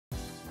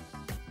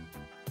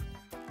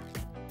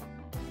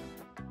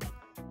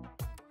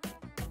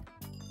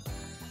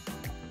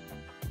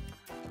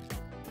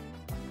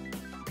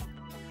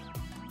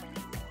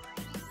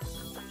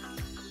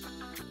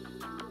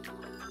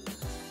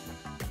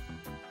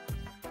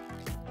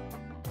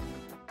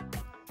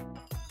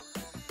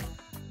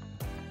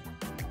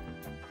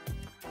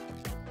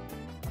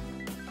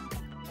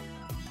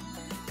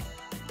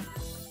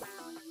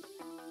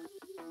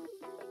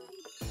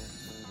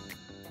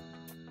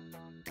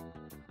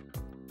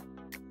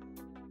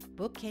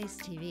Bookcase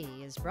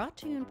TV is brought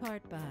to you in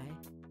part by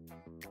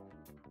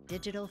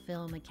Digital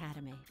Film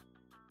Academy.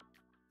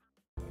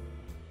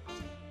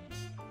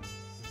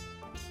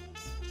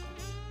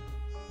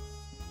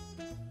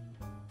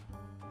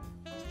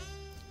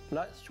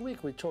 Last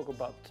week we talked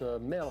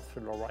about male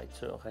thriller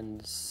writers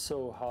and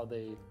saw how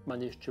they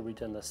managed to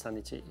retain their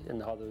sanity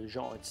and how the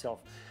genre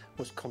itself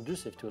was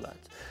conducive to that.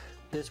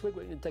 This week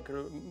we're going to take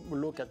a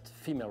look at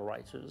female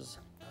writers,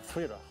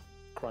 thriller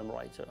crime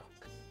writers.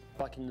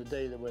 Back in the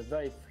day there were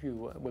very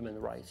few women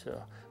writers,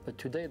 but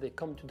today they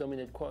come to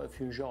dominate quite a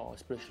few genres,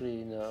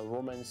 especially in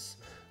romance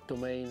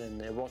domain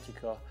and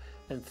erotica,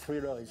 and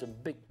thriller is a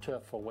big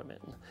turf for women,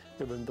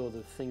 even though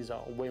the things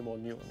are way more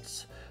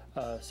nuanced.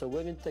 So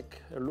we're going to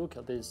take a look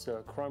at this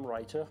crime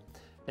writer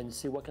and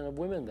see what kind of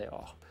women they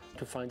are.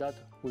 To find out,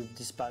 we've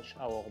dispatched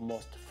our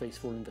most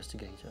faithful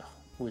investigator,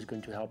 who is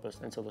going to help us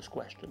answer those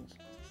questions.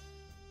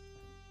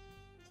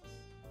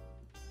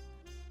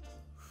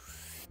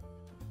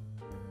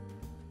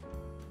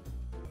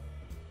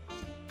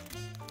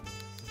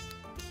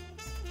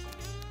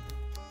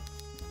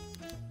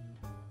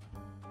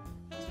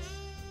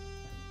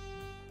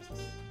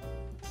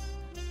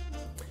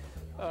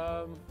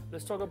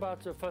 Let's talk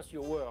about first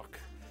your work.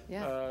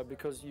 Yeah.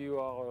 Because you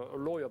are a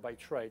lawyer by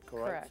trade,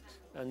 correct? Correct.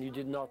 And you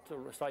did not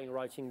start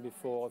writing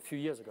before a few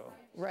years ago.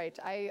 Right.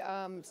 I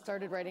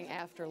started writing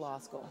after law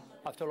school.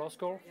 After law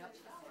school? Yep.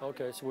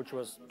 Okay, so which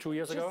was 2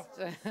 years ago?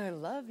 I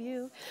love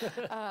you.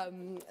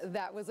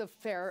 That was a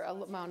fair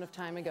amount of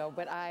time ago,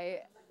 but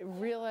I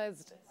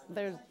realized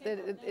the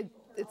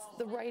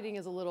writing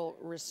is a little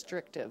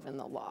restrictive in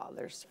the law.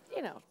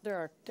 There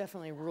are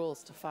definitely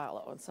rules to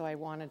follow, and so I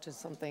wanted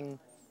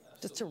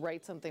to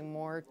write something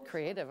more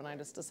creative, and I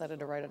just decided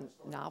to write a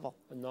novel.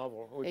 A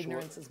novel?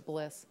 Ignorance is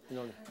bliss.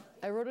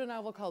 I wrote a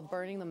novel called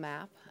Burning the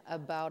Map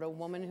about a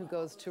woman who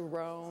goes to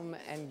Rome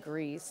and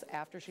Greece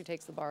after she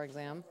takes the bar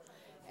exam,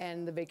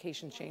 and the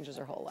vacation changes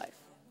her whole life.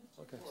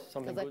 Okay,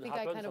 something good good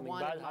happened, I kind of something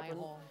wanted bad my happened?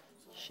 whole...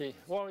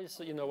 Well,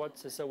 you know what,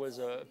 it's always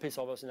a piece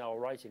of us in our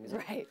writing, isn't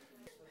it? Right.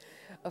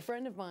 A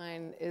friend of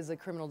mine is a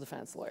criminal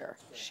defense lawyer.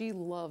 She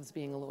loves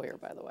being a lawyer,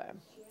 by the way.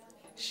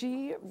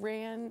 She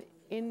ran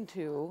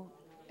into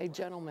a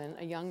gentleman,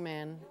 a young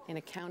man, in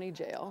a county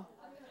jail,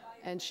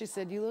 and she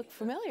said, "You look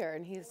familiar."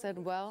 And he said,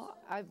 "Well,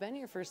 I've been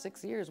here for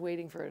 6 years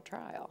waiting for a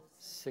trial."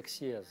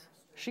 6 years.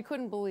 She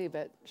couldn't believe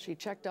it. She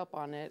checked up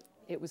on it.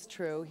 It was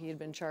true. He had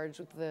been charged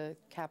with the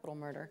capital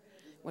murder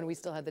when we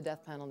still had the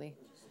death penalty.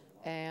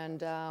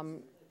 And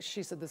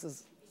she said, this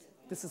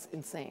is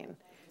insane.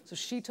 So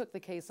she took the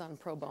case on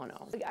pro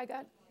bono. I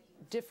got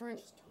different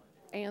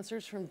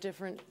answers from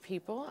different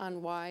people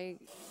on why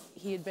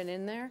he had been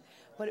in there,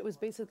 but it was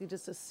basically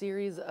just a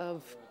series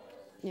of,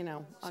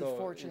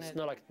 unfortunate... So it's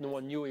not like no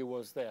one knew he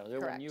was there.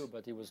 Everyone Correct. knew,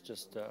 but he was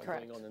just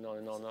Correct. going on and on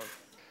and on and on.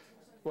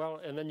 Well,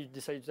 and then you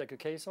decided to take a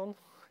case on?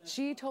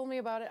 She told me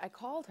about it. I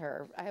called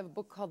her. I have a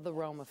book called The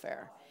Rome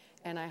Affair,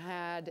 and I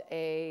had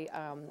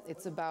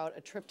it's about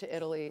a trip to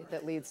Italy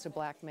that leads to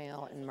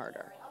blackmail and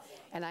murder.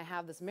 And I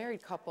have this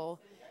married couple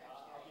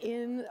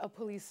in a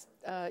police,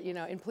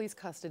 in police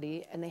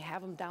custody, and they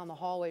have them down the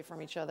hallway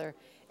from each other,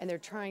 and they're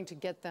trying to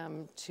get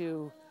them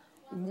to,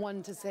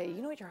 one to say,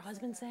 "You know what your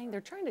husband's saying?"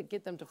 They're trying to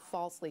get them to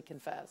falsely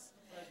confess.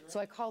 So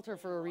I called her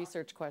for a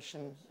research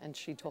question, and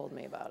she told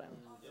me about him.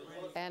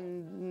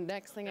 And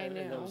next thing I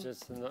knew...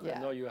 I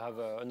know you have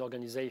an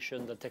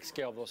organization that takes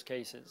care of those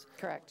cases.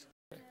 Correct.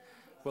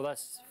 Well,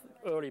 that's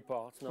early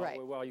part. Now,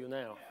 right. Where are you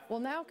now? Well,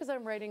 now because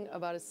I'm writing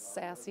about a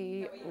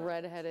sassy,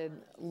 red-headed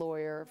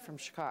lawyer from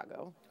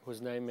Chicago.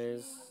 Whose name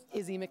is?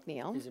 Izzy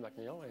McNeil. Izzy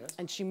McNeil, yes.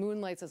 And she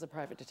moonlights as a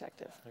private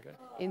detective. Okay.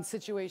 In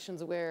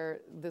situations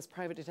where this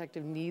private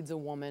detective needs a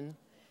woman,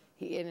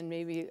 and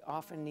maybe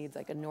often needs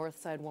like a North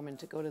Side woman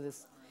to go to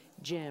this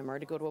gym or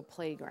to go to a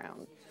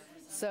playground.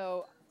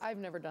 So I've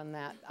never done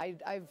that.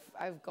 I've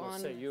gone... Well,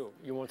 say you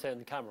won't say on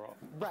the camera.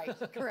 Right,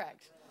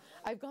 correct.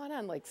 I've gone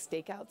on like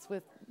stakeouts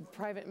with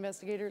private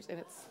investigators, and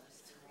it's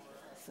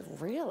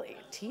really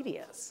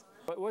tedious.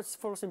 But what's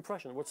False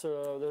Impression? What's the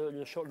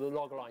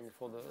log line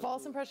for the...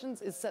 False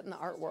Impressions is set in the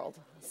art world.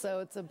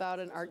 So it's about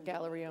an art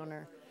gallery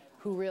owner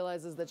who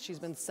realizes that she's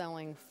been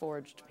selling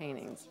forged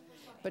paintings.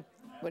 But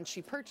when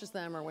she purchased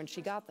them or when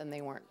she got them,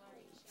 they weren't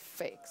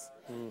fakes.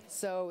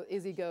 So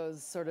Izzy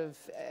goes sort of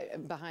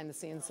behind the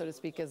scenes, so to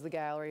speak, as the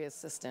gallery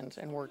assistant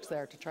and works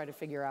there to try to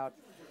figure out.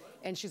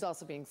 And she's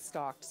also being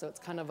stalked, so it's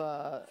kind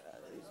of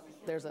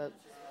there's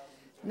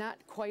not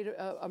quite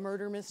a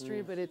murder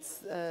mystery, but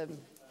it's, I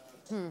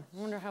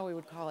wonder how we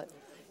would call it.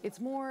 It's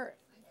more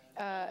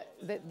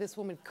that this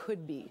woman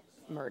could be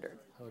murdered.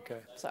 Okay.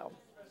 So.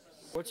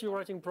 What's your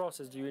writing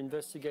process? Do you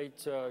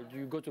investigate, do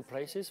you go to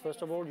places,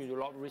 first of all? Do you do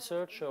a lot of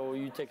research, or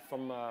you take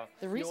from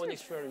your own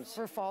experience?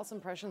 For False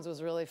Impressions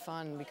was really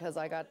fun because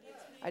I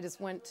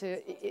just went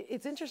to,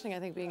 it's interesting, I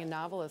think, being a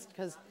novelist,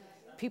 because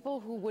people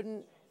who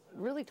wouldn't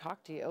really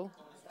talk to you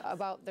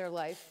about their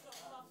life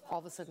all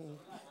of a sudden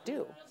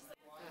do.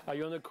 Are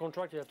you on a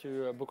contract? You have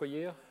to book a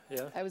year?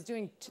 Yeah. I was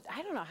doing,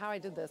 I don't know how I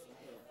did this.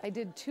 I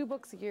did 2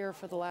 books a year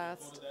for the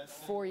last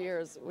 4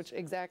 years, which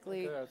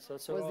exactly that's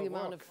was the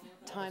amount of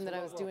time that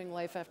I was doing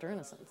Life After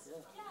Innocence.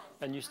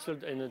 And you're still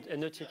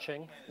in the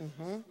teaching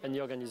and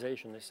the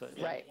organization, is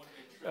it? Right.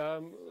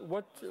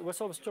 What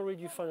sort of story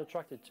do you find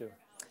attracted to?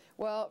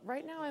 Well,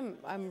 right now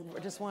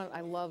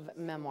I love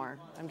memoir.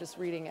 I'm just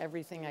reading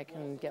everything I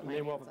can get my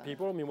Memoir hands of on.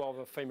 people, memoir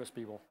of famous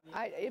people?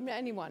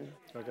 Anyone.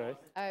 Okay.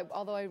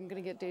 Although I'm going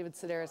to get David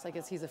Sedaris, I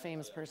guess he's a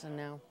famous person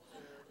now.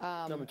 No,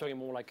 I'm talking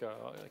more like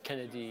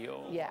Kennedy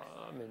or... Yeah.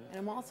 And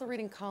I'm also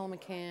reading Colin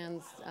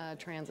McCann's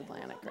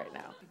Transatlantic right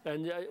now.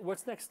 And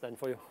what's next then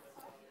for you?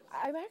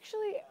 I'm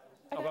actually...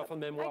 Apart from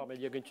memoir,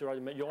 maybe you're going to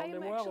write your own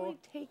memoir? I'm actually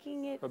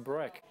taking it... A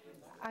break?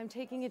 I'm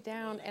taking it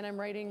down and I'm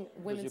writing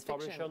women's fiction.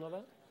 Does your publisher know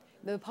that?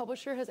 The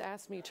publisher has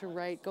asked me to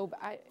write,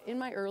 in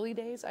my early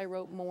days, I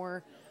wrote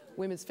more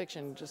women's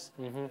fiction,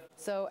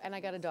 and I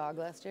got a dog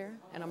last year,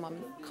 and I'm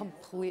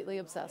completely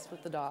obsessed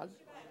with the dog.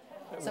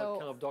 What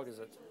kind of dog is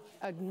it?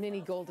 A mini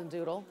golden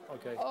doodle.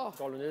 Okay, Oh.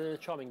 golden, a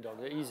charming dog,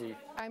 they're easy.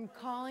 I'm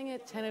calling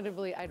it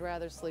tentatively, I'd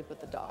rather sleep with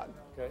the dog.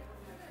 Okay.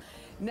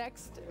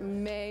 Next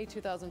May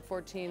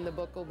 2014, the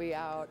book will be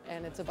out,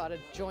 and it's about a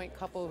joint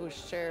couple who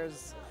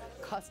shares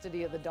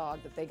custody of the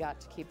dog that they got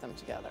to keep them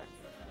together.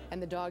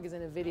 And the dog is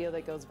in a video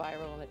that goes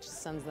viral, and it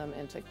just sends them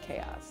into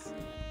chaos.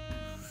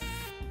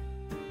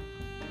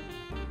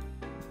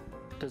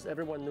 Does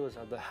everyone know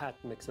that the hat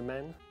makes a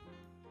man?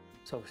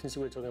 So since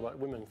we're talking about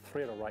women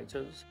thriller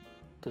writers,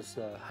 does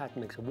the hat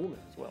makes a woman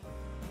as well?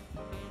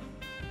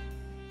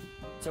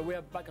 So we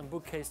are back on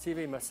Bookcase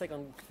TV. My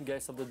second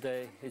guest of the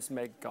day is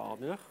Meg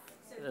Gardiner.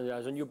 And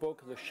has a new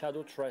book, The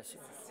Shadow Tracer.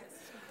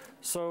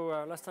 So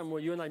last time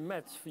you and I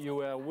met, you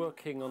were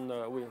working on,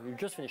 you were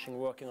just finishing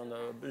working on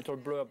a little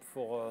blurb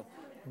for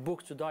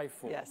Book to Die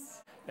For.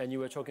 Yes. And you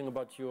were talking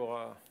about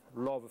your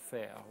love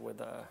affair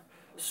with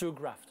Sue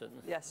Grafton.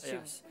 Yes,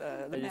 she's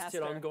the master. Is it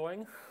still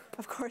ongoing?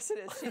 Of course it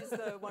is. She's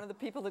one of the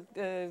people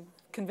that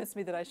convinced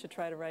me that I should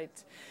try to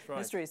write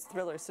mysteries,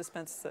 thrillers,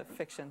 suspense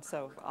fiction,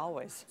 so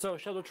always. So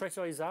Shadow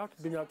Tracer is out,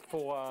 been out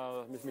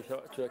for,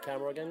 to the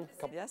camera again,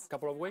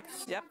 couple of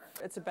weeks? Yep.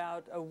 It's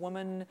about a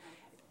woman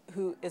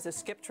who is a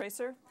skip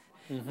tracer.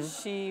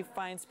 She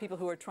finds people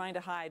who are trying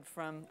to hide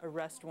from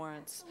arrest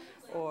warrants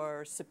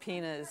or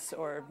subpoenas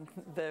or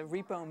the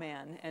repo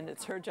man, and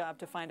it's her job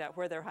to find out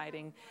where they're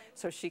hiding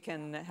so she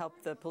can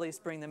help the police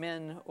bring them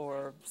in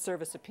or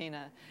serve a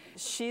subpoena.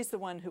 She's the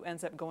one who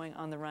ends up going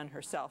on the run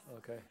herself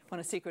when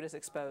a secret is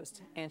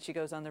exposed, and she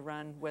goes on the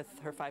run with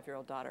her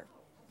 5-year-old daughter.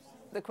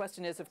 The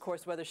question is, of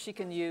course, whether she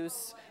can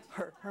use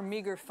her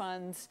meager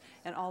funds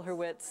and all her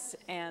wits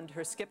and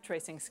her skip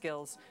tracing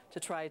skills to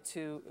try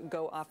to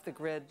go off the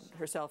grid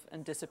herself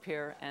and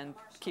disappear and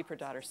keep her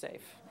daughter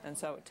safe. And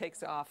so it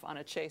takes off on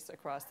a chase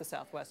across the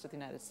southwest of the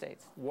United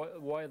States.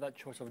 Why that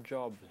choice of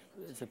job?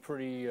 It's a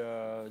pretty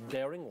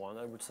daring one,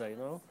 I would say,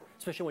 no?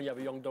 Especially when you have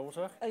a young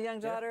daughter. A young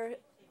daughter.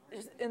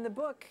 In the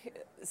book,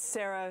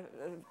 Sarah,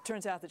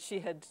 turns out that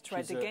she had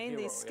tried to gain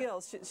these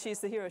skills.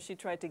 She's the hero. She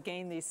tried to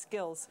gain these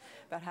skills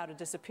about how to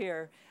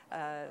disappear,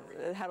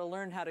 how to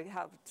learn how to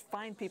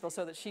find people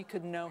so that she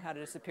could know how to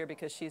disappear,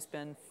 because she's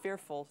been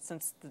fearful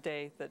since the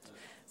day that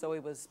Zoe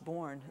was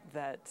born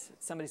that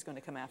somebody's going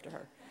to come after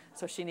her.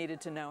 So she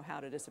needed to know how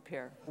to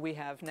disappear. We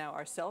have now,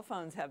 our cell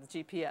phones have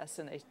GPS,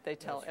 and they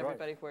tell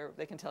everybody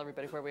they can tell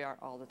everybody where we are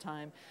all the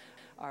time.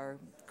 Our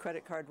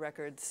credit card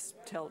records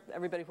tell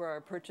everybody where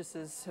our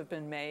purchases have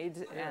been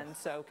made, and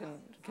so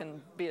can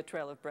be a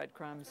trail of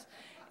breadcrumbs.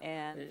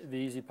 And the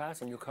Easy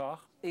Pass on your car?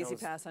 Easy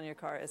Pass on your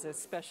car is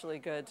especially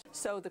good.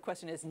 So the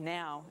question is,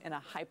 now in a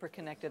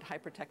hyper-connected,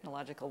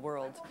 hyper-technological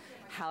world,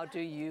 how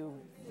do you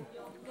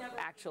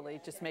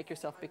actually just make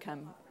yourself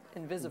become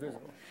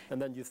invisible?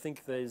 And then you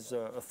think there's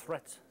a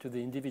threat to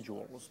the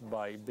individuals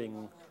by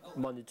being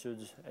monitored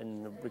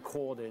and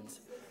recorded?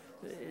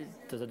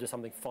 Does it do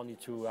something funny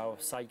to our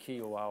psyche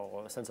or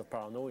our sense of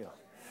paranoia?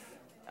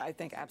 I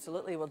think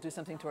absolutely it will do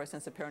something to our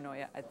sense of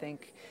paranoia. I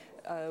think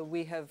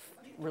we have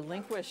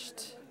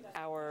relinquished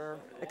our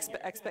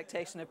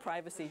expectation of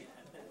privacy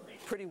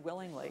pretty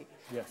willingly.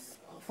 Yes.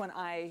 When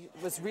I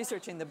was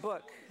researching the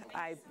book,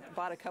 I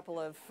bought a couple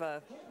of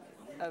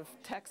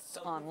texts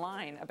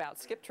online about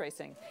skip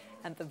tracing,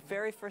 and the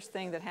very first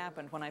thing that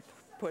happened when I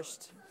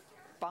pushed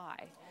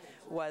buy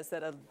was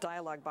that a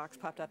dialog box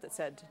popped up that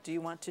said, "Do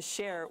you want to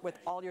share with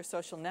all your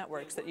social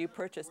networks that you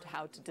purchased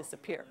how to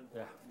disappear?"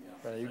 Yeah,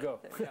 there you go.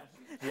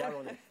 The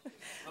irony.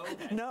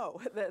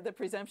 No, the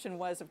presumption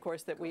was, of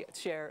course, that we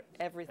share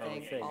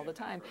everything all the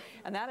time,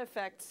 and that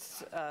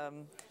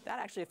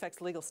actually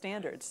affects legal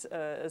standards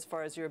as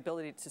far as your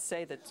ability to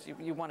say that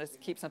you want to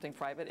keep something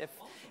private.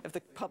 If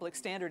the public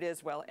standard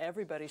is, well,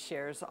 everybody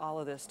shares all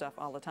of this stuff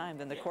all the time,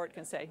 then the court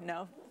can say,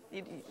 no,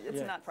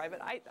 it's not private.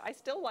 I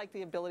still like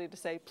the ability to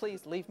say,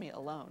 please leave me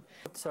alone.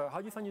 So how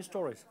do you find your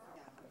stories?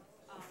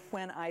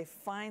 When I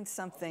find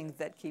something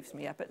that keeps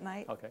me up at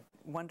night,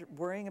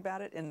 worrying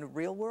about it in the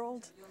real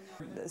world,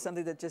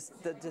 something that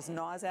just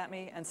gnaws at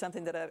me, and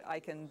something that I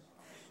can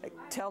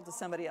tell to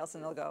somebody else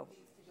and they'll go,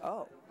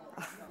 oh,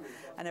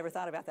 I never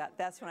thought about that.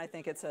 That's when I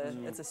think it's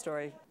a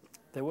story.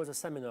 There was a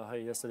seminar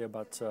here yesterday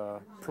about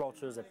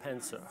plotters and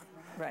pantsers.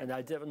 Right. And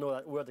I didn't know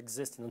that word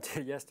existed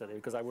until yesterday,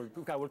 because I will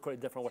call it a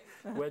different way.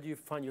 Where do you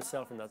find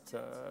yourself in that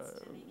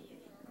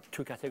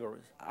two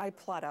categories? I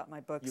plot out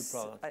my books. You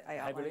plot out I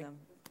outline heavily? them.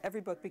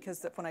 Every book,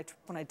 because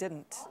when I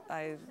didn't,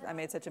 I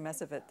made such a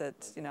mess of it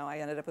that I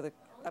ended up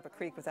up a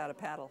creek without a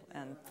paddle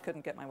and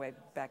couldn't get my way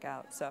back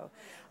out. So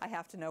I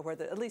have to know where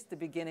at least the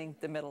beginning,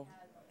 the middle,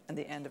 and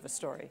the end of a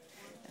story,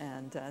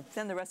 and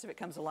then the rest of it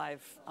comes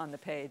alive on the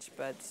page.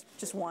 But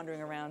just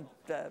wandering around,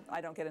 I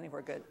don't get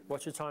anywhere good.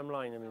 What's your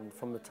timeline? I mean,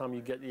 from the time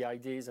you get the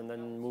ideas and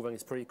then moving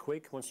is pretty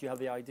quick once you have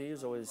the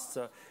ideas, or is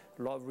a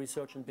lot of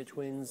research in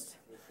between?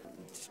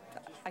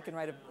 I can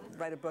write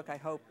a book, I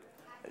hope,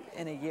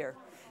 in a year.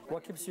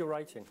 What keeps you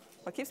writing?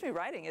 What keeps me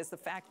writing is the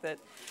fact that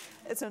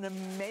it's an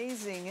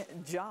amazing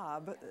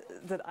job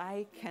that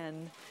I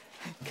can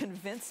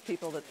convince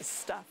people that the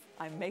stuff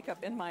I make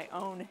up in my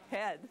own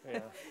head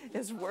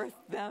is worth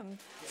them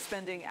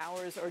spending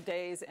hours or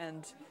days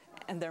and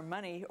their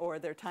money or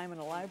their time in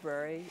a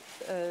library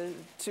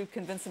to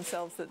convince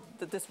themselves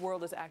that this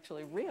world is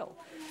actually real.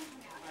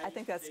 I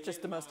think that's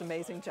just the most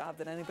amazing job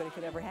that anybody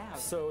could ever have.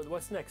 So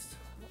what's next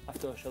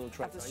after Shadow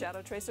Tracer? After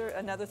Shadow Tracer,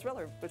 another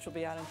thriller, which will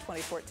be out in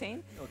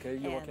 2014. Okay,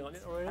 you're working on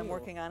it already? I'm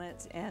working on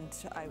it, and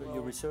I will...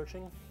 You're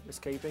researching,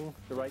 escaping,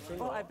 the writing?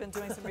 Well, I've been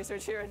doing some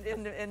research here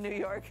in New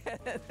York,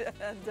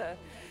 and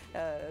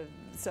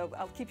so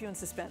I'll keep you in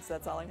suspense.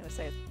 That's all I'm going to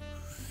say.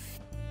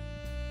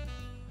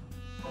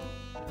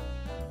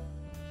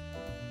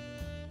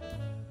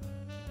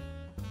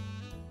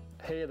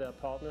 Hey there,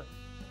 partner.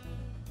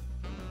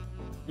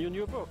 Your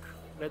new book,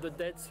 Let the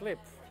Dead Sleep.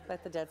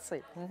 Let the dead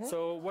sleep. Mm-hmm.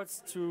 So what's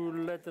to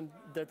let the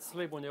dead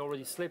sleep when they're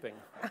already sleeping?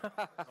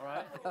 All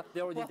right?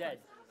 They're already dead.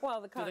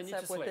 Well, the Do they need to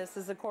concept with sleep? this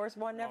is, of course,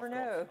 one never Of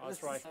course. knows.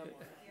 That's right.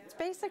 It's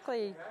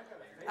basically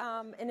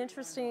an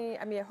interesting,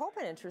 I hope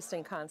an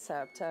interesting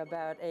concept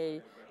about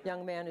a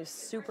young man who's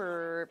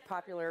super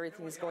popular,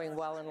 everything's going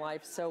well in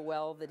life, so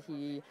well that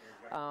he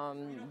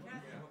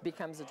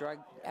becomes a drug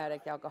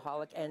addict,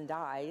 alcoholic, and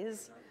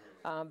dies.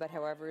 But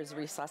however is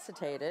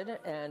resuscitated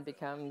and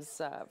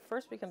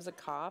first becomes a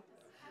cop,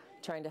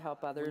 trying to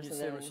help others. When you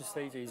say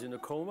resuscitated, he's in a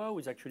coma,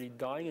 he's actually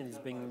dying, and he's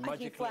being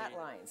magically... He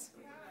flatlines.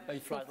 He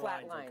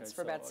flatlines okay,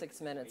 for about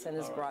 6 minutes and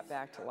is brought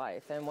back to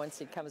life. And once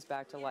he comes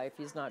back to life,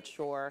 he's not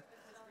sure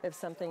if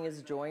something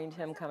has joined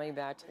him coming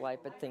back to life,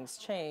 but things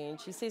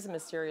change. He sees a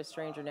mysterious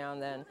stranger now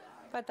and then,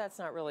 but that's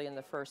not really in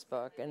the first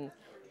book. And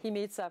he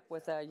meets up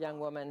with a young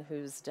woman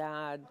whose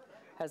dad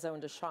has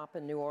owned a shop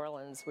in New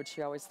Orleans, which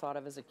he always thought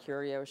of as a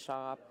curio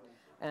shop,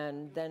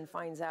 and then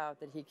finds out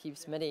that he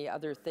keeps many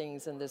other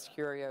things in this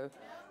curio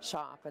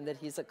shop and that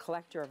he's a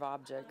collector of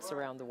objects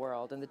around the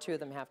world. And the two of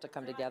them have to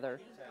come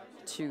together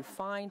to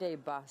find a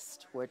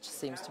bust which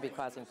seems to be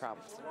causing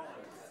problems.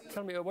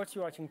 Tell me, what's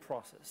your writing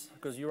process?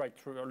 Because you write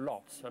through a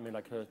lot,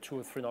 like 2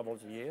 or 3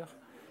 novels a year.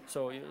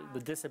 So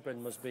the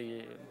discipline must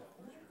be,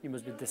 you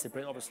must be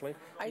disciplined, obviously.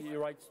 You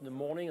write in the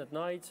morning, at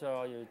night,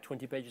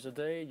 20 pages a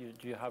day,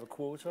 do you have a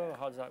quota?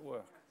 How does that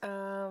work?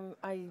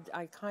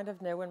 I kind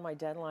of know when my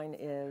deadline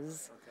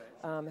is.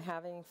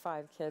 Having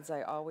 5 kids,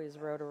 I always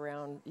wrote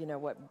around,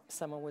 what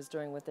someone was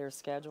doing with their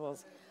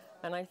schedules.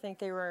 And I think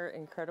they were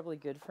incredibly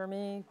good for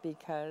me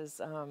because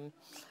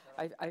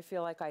I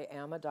feel like I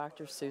am a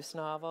Dr. Seuss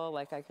novel.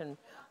 Like I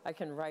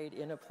can write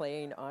in a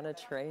plane, on a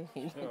train,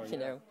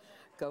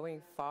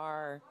 going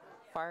far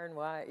and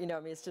wide.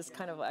 It's just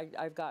kind of,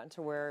 I've gotten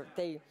to where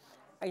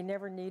I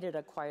never needed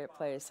a quiet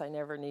place. I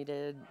never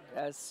needed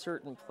a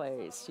certain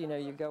place.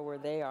 You go where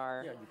they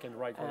are. Yeah, you can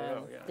write where they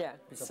are, yeah.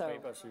 Piece of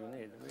paper, so you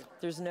need.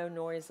 There's no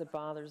noise that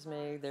bothers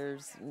me.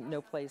 There's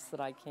no place that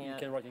I can't. You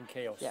can write in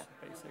chaos,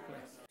 basically.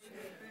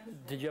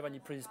 Did you have any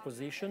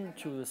predisposition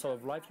to the sort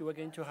of life you were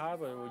going to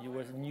have, or you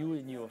were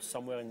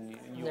somewhere in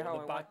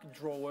the back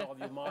drawer of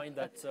your mind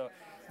that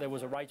there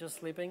was a writer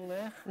sleeping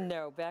there?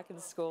 No, back in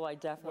school I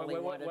definitely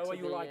wanted to be. Where were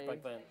you like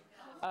back then?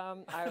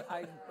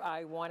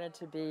 I wanted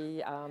to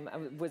be, I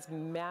was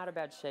mad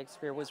about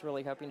Shakespeare, was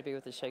really hoping to be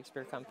with the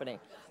Shakespeare Company.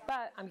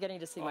 But I'm getting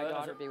to see my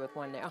daughter be with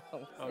one now.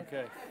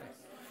 Okay.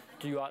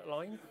 Do you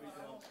outline?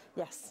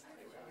 Yes.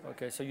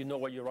 Okay, so you know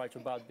what you write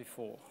about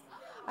before.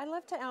 I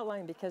love to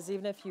outline because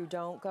even if you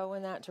don't go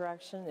in that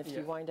direction, if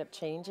you wind up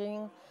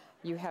changing,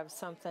 you have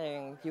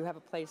something, you have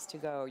a place to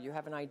go, you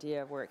have an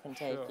idea of where it can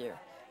take you.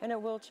 And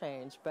it will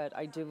change, but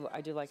I do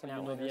like an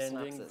outline or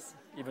synopsis.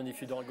 Even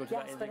if you don't go to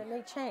that ending? Yes, but it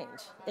may change.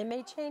 It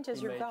may change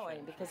as you're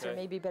going because there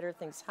may be better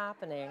things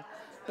happening,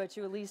 but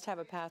you at least have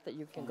a path that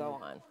you can go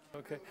on.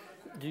 Okay.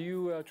 Do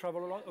you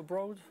travel a lot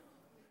abroad?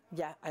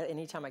 Yeah,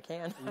 anytime I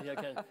can.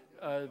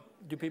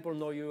 Do people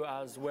know you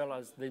as well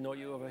as they know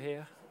you over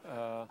here?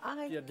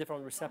 Do you have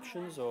different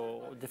receptions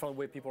or different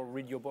way people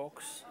read your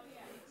books?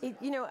 It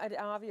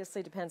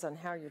obviously depends on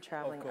how you're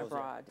traveling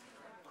abroad.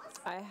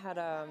 I had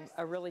a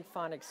really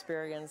fun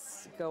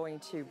experience going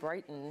to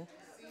Brighton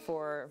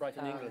for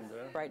England,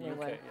 Brighton,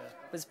 England.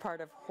 Was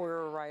part of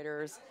horror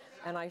writers,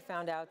 and I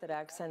found out that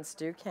accents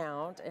do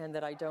count and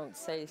that I don't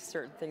say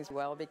certain things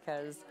well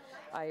because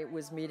I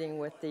was meeting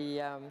with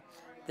the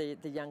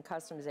the young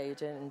customs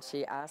agent, and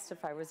she asked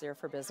if I was there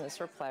for business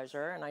or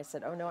pleasure, and I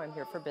said, oh no, I'm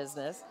here for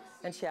business.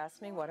 And she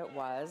asked me what it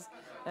was,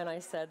 and I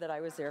said that I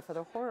was there for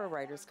the Horror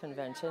Writers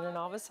Convention, and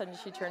all of a sudden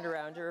she turned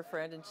around to her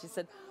friend and she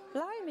said,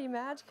 blimey,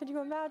 Madge, could you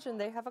imagine?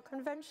 They have a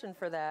convention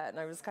for that. And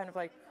I was kind of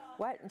like,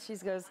 what? And she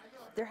goes,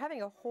 they're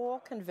having a whole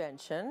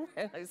convention.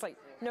 And I was like,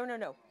 no, no,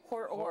 no,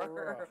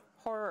 horror.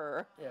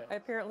 Horror. Yeah. I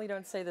apparently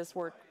don't say this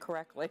word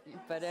correctly,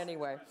 but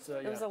anyway, So,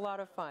 it was a lot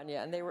of fun,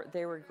 yeah, and they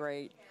were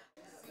great.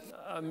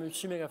 I'm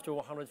assuming after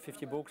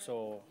 150 books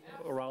or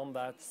around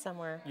that,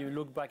 Somewhere. you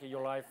look back at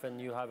your life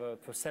and you have a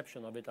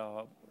perception of it,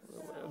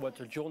 what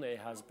a journey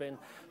has been,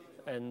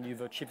 and you've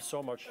achieved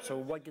so much. So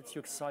what gets you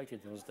excited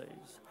those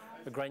days?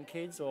 The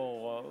grandkids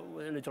or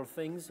little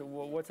things?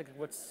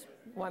 What's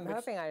Well, I'm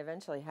hoping I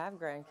eventually have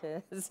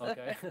grandkids.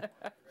 Okay.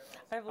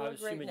 I have little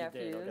great assuming you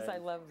did, nephews. okay. I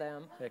love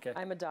them. Okay.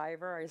 I'm a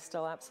diver. I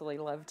still absolutely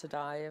love to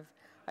dive.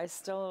 I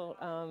still,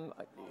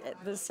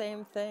 the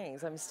same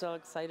things. I'm still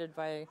excited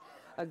by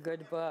a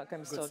good book.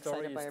 I'm still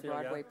story, excited by a still,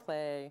 Broadway yeah.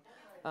 play.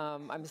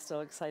 I'm still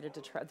excited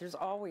to try. There's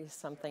always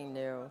something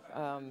new.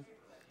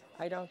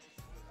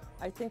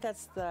 I think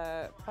that's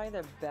probably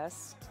the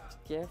best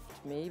gift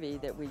maybe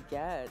that we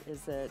get,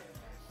 is that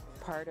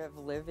part of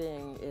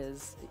living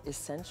is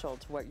essential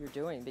to what you're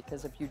doing,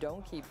 because if you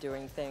don't keep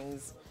doing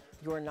things,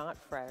 you're not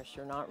fresh,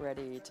 you're not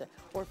ready to,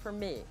 or for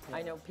me,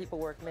 I know people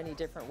work many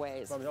different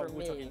ways. Well, For we're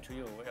me, talking to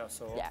you, yeah,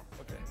 so, Yeah.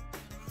 okay.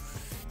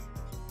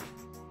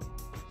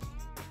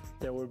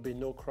 There will be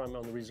no crime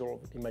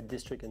unresolved in my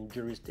district and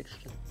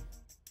jurisdiction.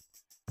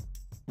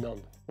 None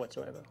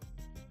whatsoever.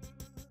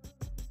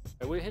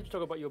 We're here to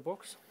talk about your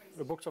books,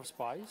 the Books of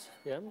Spies,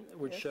 yeah,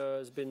 which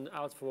has been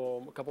out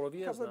for a couple of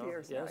years now. Couple of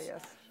years now,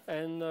 yes.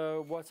 And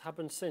what's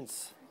happened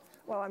since?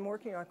 Well, I'm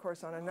working, of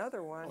course, on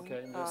another one.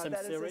 Okay, the same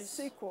that series? is a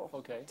sequel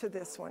Okay. to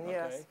this one, Okay.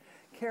 yes.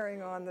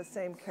 Carrying on the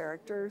same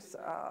characters.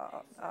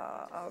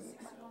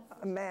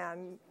 A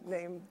man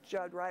named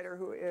Judd Ryder,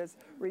 who is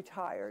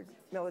retired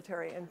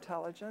military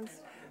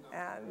intelligence,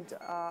 and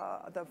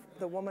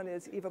the woman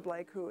is Eva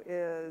Blake, who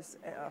is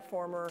a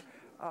former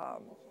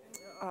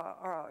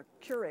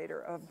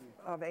curator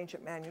of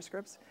ancient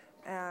manuscripts.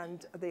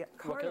 And the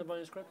What kind of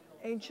manuscript?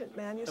 ancient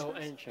manuscripts. Oh,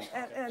 ancient.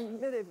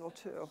 And medieval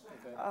too.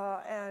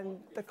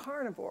 And the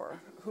carnivore,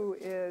 who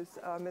is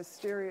a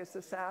mysterious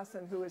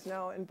assassin who is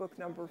now in book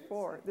number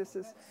 4. This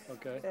is,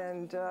 Okay.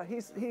 and he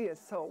is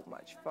so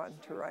much fun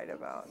to write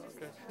about.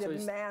 Okay. The So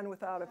he's- man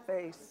without a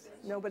face.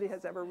 Nobody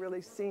has ever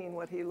really seen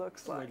what he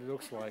looks What like. it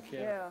looks like,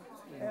 yeah.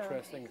 Yeah.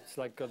 Interesting. It's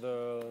like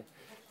the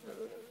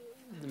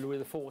Louis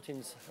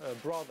XIV's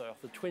brother,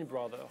 the twin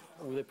brother,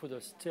 who they put a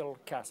still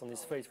cast on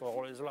his face for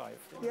all his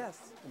life.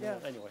 Yes,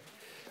 yes. Anyway,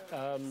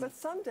 But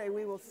someday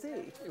we will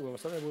see.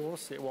 something we will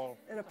see. Well,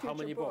 In a how future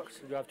many book. books?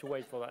 Do you have to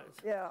wait for that?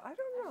 Yeah, I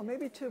don't know,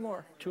 maybe 2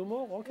 more. 2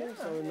 more? Okay, Yeah,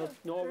 so not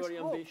there's very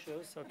hope.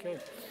 ambitious. Okay.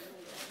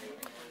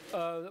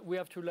 We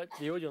have to let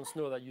the audience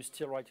know that you're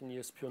still writing the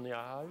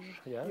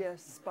espionage, yeah?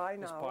 Yes, spy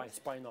The novels.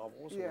 spy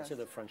novels, we Yes. say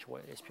the French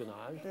way,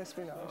 espionage.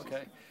 Espionage.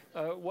 Okay.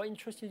 What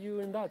interested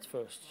you in that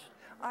first?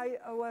 I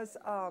was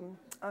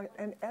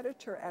an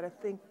editor at a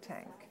think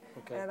tank,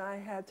 Okay. and I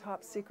had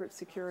top secret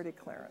security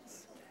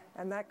clearance.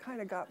 And that kind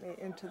of got me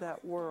into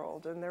that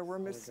world. And there were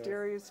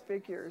mysterious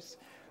figures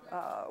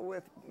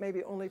with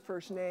maybe only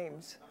first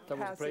names That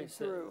was passing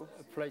through.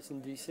 a place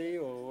in DC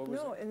or what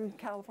was No, it? in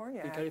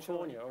California, In actually.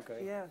 California,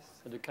 okay.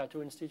 Yes. At the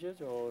Cato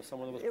Institute or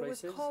some of those It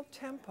was places? called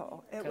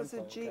Tempo. It was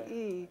a Tempo,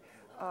 okay. GE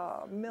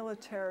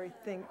military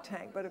think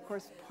tank, but of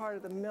course part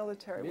of the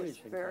military was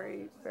Military.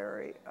 very,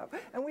 very,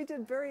 and we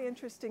did very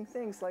interesting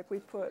things, like we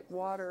put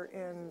water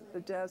in the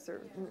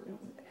desert,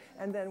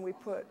 and then we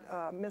put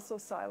missile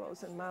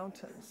silos in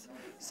mountains.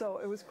 So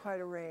it was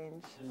quite a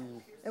range.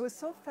 It was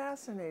so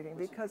fascinating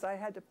because I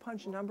had to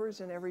punch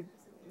numbers in every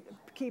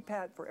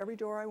keypad for every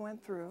door I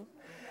went through,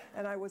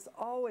 and I was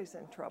always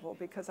in trouble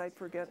because I'd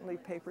forget and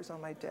leave papers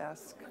on my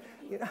desk.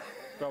 You know.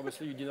 But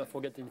obviously you did not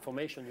forget the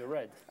information you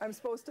read. I'm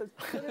supposed to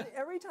put it,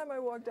 every time I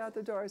walked out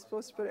the door, I was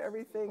supposed to put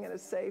everything in a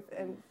safe,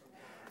 and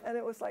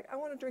it was like, I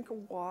want a drink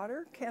of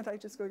water. Can't I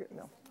just go get,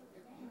 no.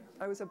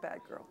 I was a bad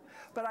girl.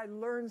 But I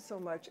learned so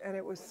much, and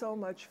it was so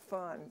much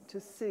fun to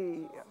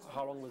see.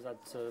 How long was that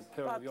period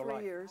About of your 3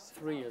 life? years.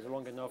 3 years,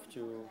 long enough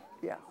to...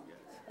 Yeah,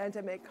 and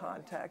to make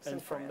contacts. And in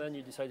from France. then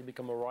you decided to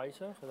become a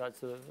writer?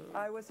 That's a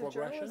I was a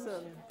progression?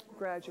 journalism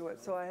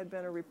graduate, so I had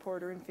been a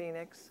reporter in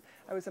Phoenix.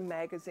 I was a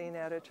magazine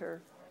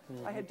editor.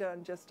 I had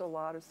done just a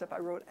lot of stuff. I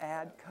wrote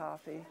ad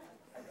copy,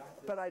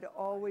 but I'd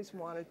always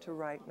wanted to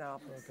write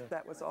novels. Okay.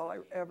 That was all I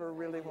ever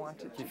really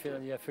wanted Do to you feel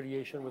any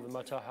affiliation with the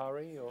Mata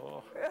Hari?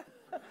 Or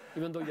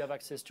even though you have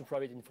access to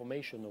private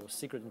information or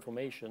secret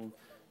information,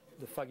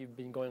 the fact you've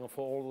been going on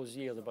for all those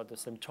years about the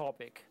same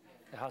topic,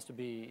 there has to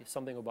be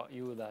something about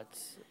you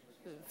that's...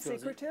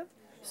 Secretive?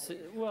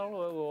 Well,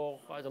 or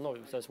I don't know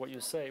if that's what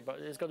you say, but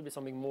there's got to be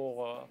something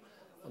more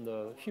on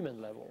the human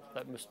level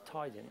that must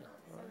tie in.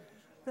 Right?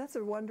 That's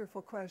a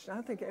wonderful question. I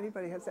don't think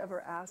anybody has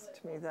ever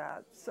asked me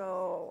that.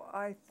 So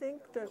I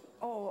think that,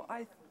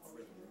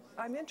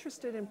 I'm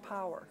interested in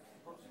power.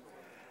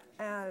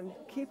 And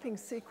keeping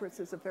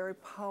secrets is a very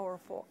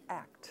powerful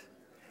act.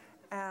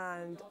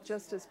 And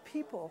just as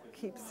people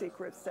keep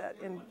secrets that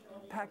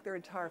impact their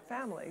entire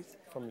families.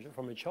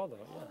 From each other,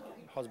 yeah.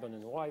 Husband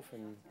and wife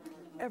and...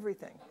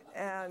 Everything.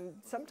 And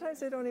sometimes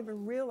they don't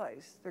even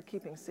realize they're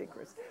keeping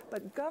secrets.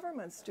 But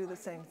governments do the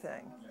same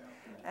thing.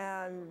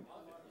 And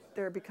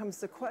there becomes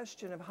the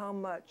question of how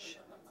much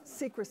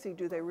secrecy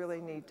do they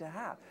really need to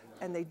have.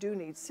 And they do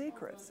need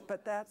secrets,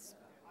 but that's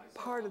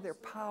part of their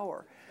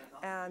power.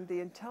 And the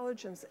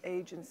intelligence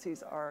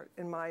agencies are,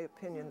 in my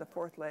opinion, the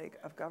fourth leg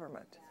of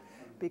government,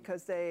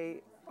 because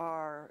they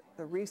are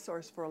the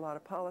resource for a lot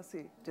of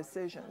policy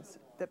decisions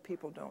that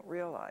people don't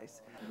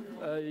realize.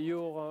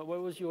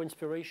 What was your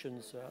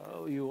inspirations,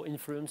 your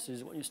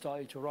influences when you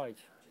started to write?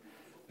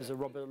 Was it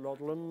Robert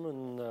Ludlum?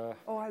 And,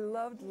 Oh, I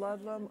loved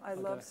Ludlum. I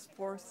loved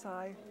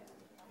Forsyth.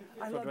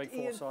 Frederic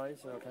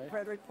Forsyth, okay.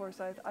 Frederic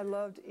Forsyth. I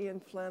loved Ian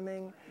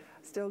Fleming.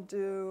 Still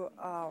do.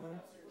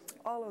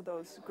 All of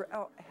those.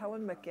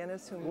 Helen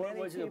McInnes, who What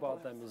was it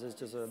about them? Is it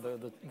just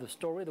the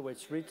story, the way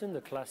it's written,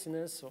 the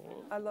classiness? Or?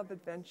 I love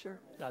adventure.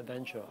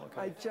 Adventure,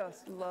 okay. I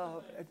just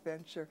love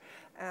adventure.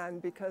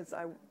 And because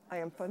I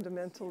am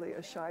fundamentally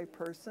a shy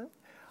person,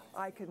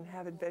 I can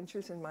have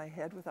adventures in my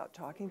head without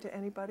talking to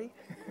anybody.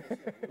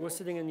 We were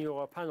sitting in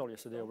your panel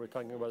yesterday. We were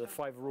talking about the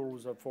 5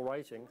 rules for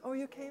writing. Oh,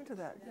 you came to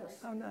that? Yes.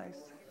 How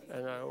nice.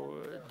 And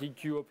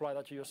did you apply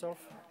that to yourself?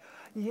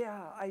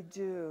 Yeah, I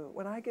do.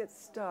 When I get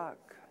stuck,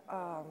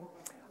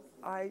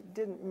 I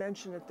didn't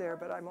mention it there,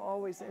 but I'm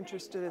always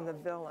interested in the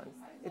villain.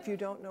 If you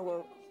don't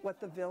know what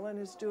the villain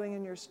is doing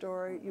in your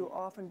story, you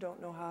often don't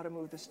know how to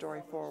move the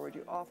story forward.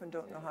 You often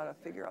don't know how to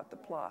figure out the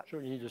plot.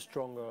 Sure, you need a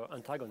strong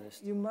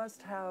antagonist. You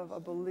must have a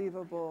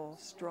believable,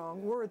 strong,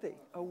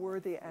 a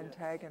worthy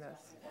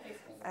antagonist.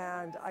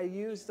 And I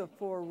use the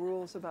 4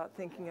 rules about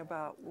thinking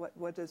about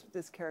what does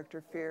this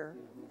character fear,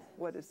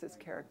 what does this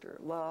character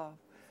love,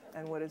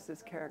 and what does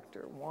this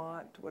character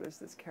want, what is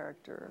this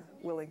character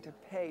willing to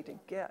pay to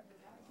get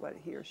what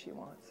he or she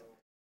wants.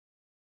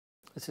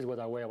 This is what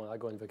I wear when I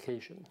go on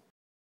vacation.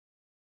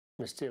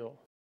 But still,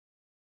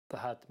 the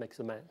hat makes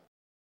a man,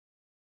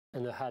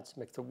 and the hat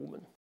makes a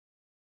woman.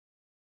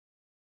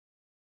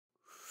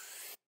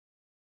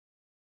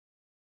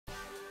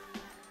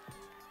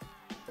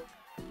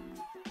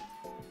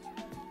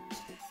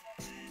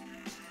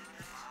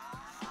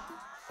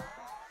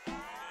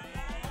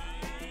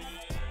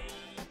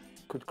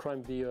 Could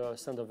crime be a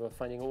sign of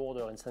finding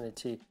order,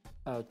 insanity,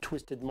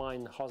 twisted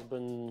mind,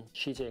 husband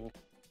cheating?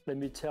 Let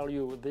me tell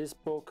you, this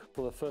book,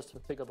 for the first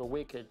pick of the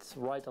week, it's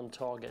right on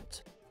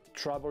target.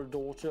 Troubled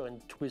daughter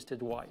and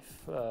twisted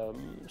wife.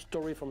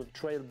 Story from the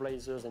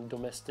trailblazers and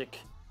domestic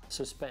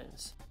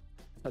suspense.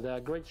 There are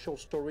great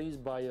short stories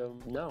by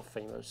now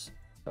famous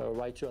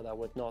writer that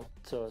were not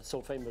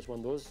so famous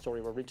when those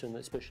stories were written,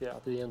 especially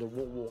at the end of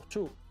World War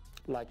II,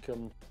 like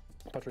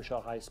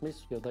Patricia Highsmith,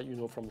 that you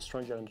know from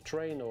Stranger on the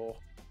Train, or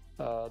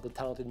the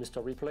talented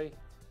Mr. Ripley,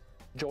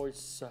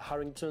 Joyce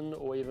Harrington,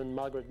 or even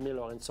Margaret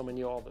Miller, and so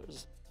many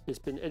others. It's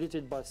been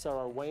edited by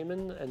Sarah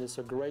Weinman, and it's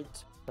a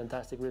great,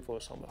 fantastic read for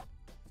the summer.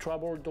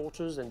 Troubled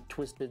Daughters and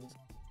Twisted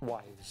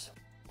Wives.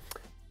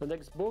 The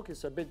next book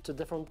is a bit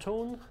different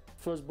tone.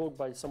 First book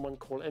by someone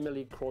called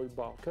Emily Croy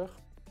Barker.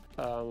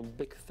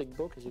 Big, thick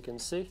book, as you can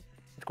see.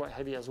 It's quite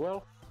heavy as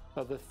well.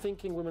 The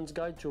Thinking Women's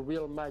Guide to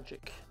Real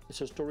Magic.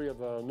 It's a story of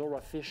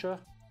Nora Fisher,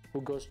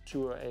 who goes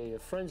to a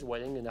friend's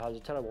wedding and has a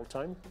terrible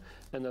time,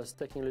 and is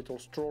taking a little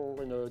stroll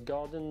in a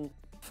garden,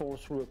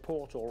 falls through a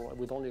portal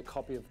with only a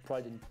copy of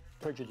Pride and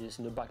Prejudice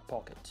in the back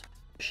pocket.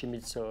 She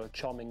meets a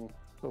charming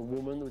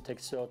woman who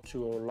takes her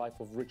to a life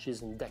of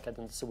riches and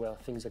decadence where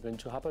things are going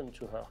to happen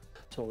to her.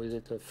 So is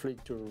it a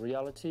fleet to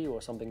reality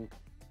or something,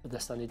 the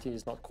sanity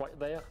is not quite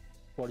there?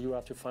 Well, you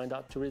have to find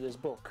out to read this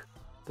book.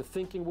 The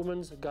Thinking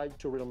Woman's Guide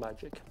to Real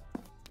Magic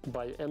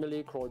by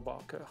Emily Croy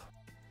Barker.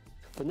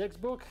 The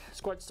next book is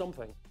quite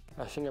something.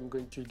 I think I'm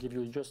going to give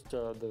you just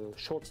the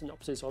short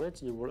synopsis of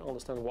it. You will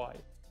understand why.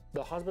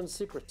 The Husband's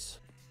Secrets,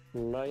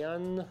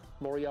 Liane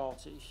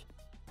Moriarty.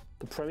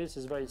 The premise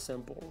is very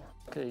simple.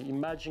 Okay,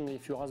 imagine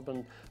if your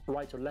husband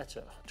writes a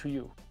letter to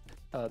you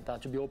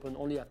that to be opened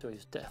only after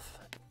his death.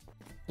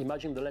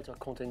 Imagine the letter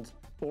contains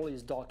all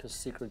his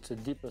darkest secrets, the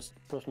deepest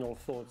personal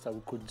thoughts that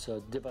could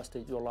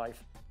devastate your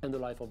life and the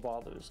life of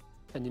others.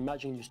 And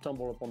imagine you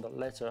stumble upon the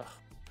letter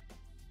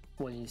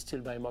when he's still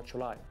very much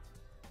alive.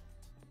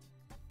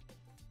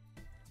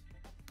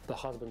 The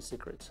Husband's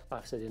Secret.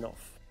 I've said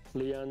enough.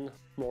 Liane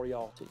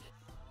Moriarty.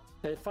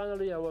 And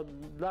finally, our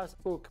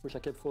last book, which I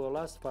kept for the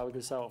last part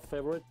because it's our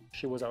favorite.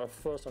 She was our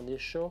first on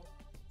this show.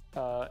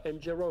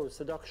 MJ Rose,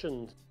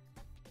 Seduction,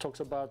 talks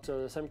about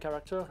the same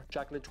character,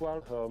 Jack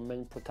Litwell, her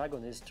main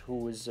protagonist,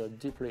 who is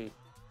deeply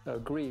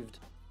grieved.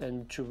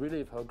 And to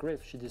relieve her grief,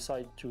 she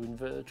decides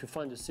to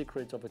find the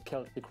secret of a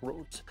Celtic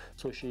route.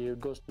 So she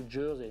goes to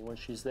Jersey. When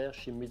she's there,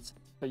 she meets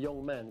a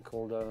young man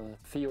called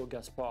Theo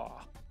Gaspar,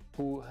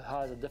 who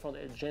has a different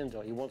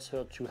agenda. He wants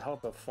her to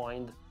help her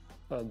find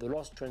the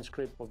lost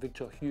transcript of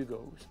Victor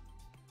Hugo's.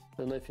 I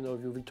don't know if you know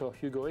who Victor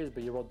Hugo is,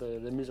 but he wrote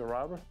Les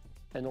Miserables.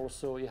 and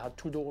also he had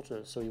 2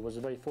 daughters, so he was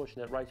a very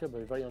fortunate writer,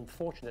 but a very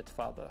unfortunate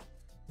father.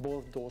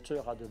 Both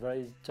daughters had a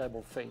very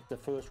terrible fate. The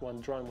first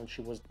one drowned when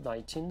she was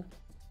 19,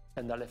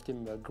 and that left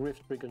him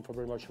grief-stricken for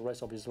very much the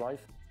rest of his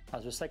life.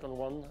 As the second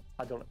one,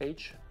 Adult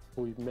H,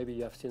 who maybe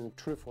you have seen in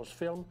True Force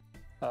film,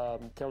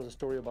 tells a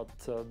story about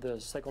the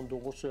second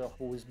daughter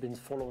who has been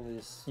following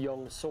this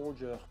young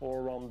soldier all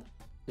around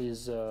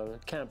his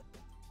camp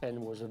and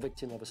was a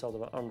victim of a sort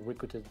of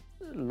unrequited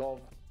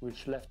love,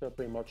 which left her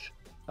pretty much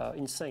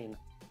insane.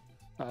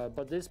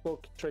 But this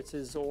book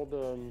traces all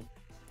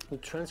the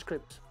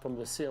transcript from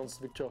the scenes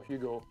Victor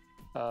Hugo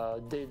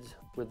did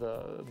with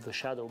the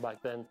Shadow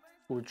back then,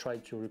 who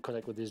tried to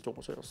reconnect with his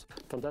daughters.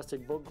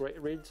 Fantastic book,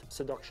 great read,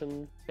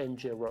 Seduction,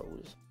 N.J.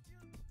 Rose.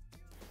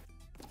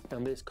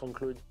 And this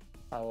concludes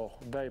our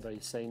very, very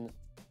sane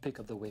pick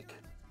of the week.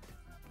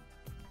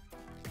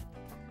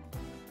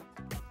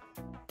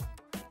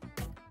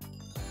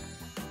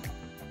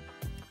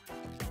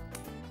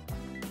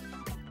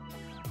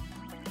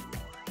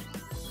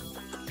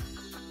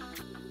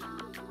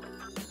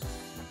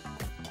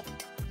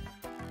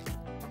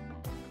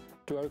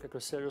 Do I look like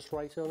a serious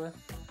writer now?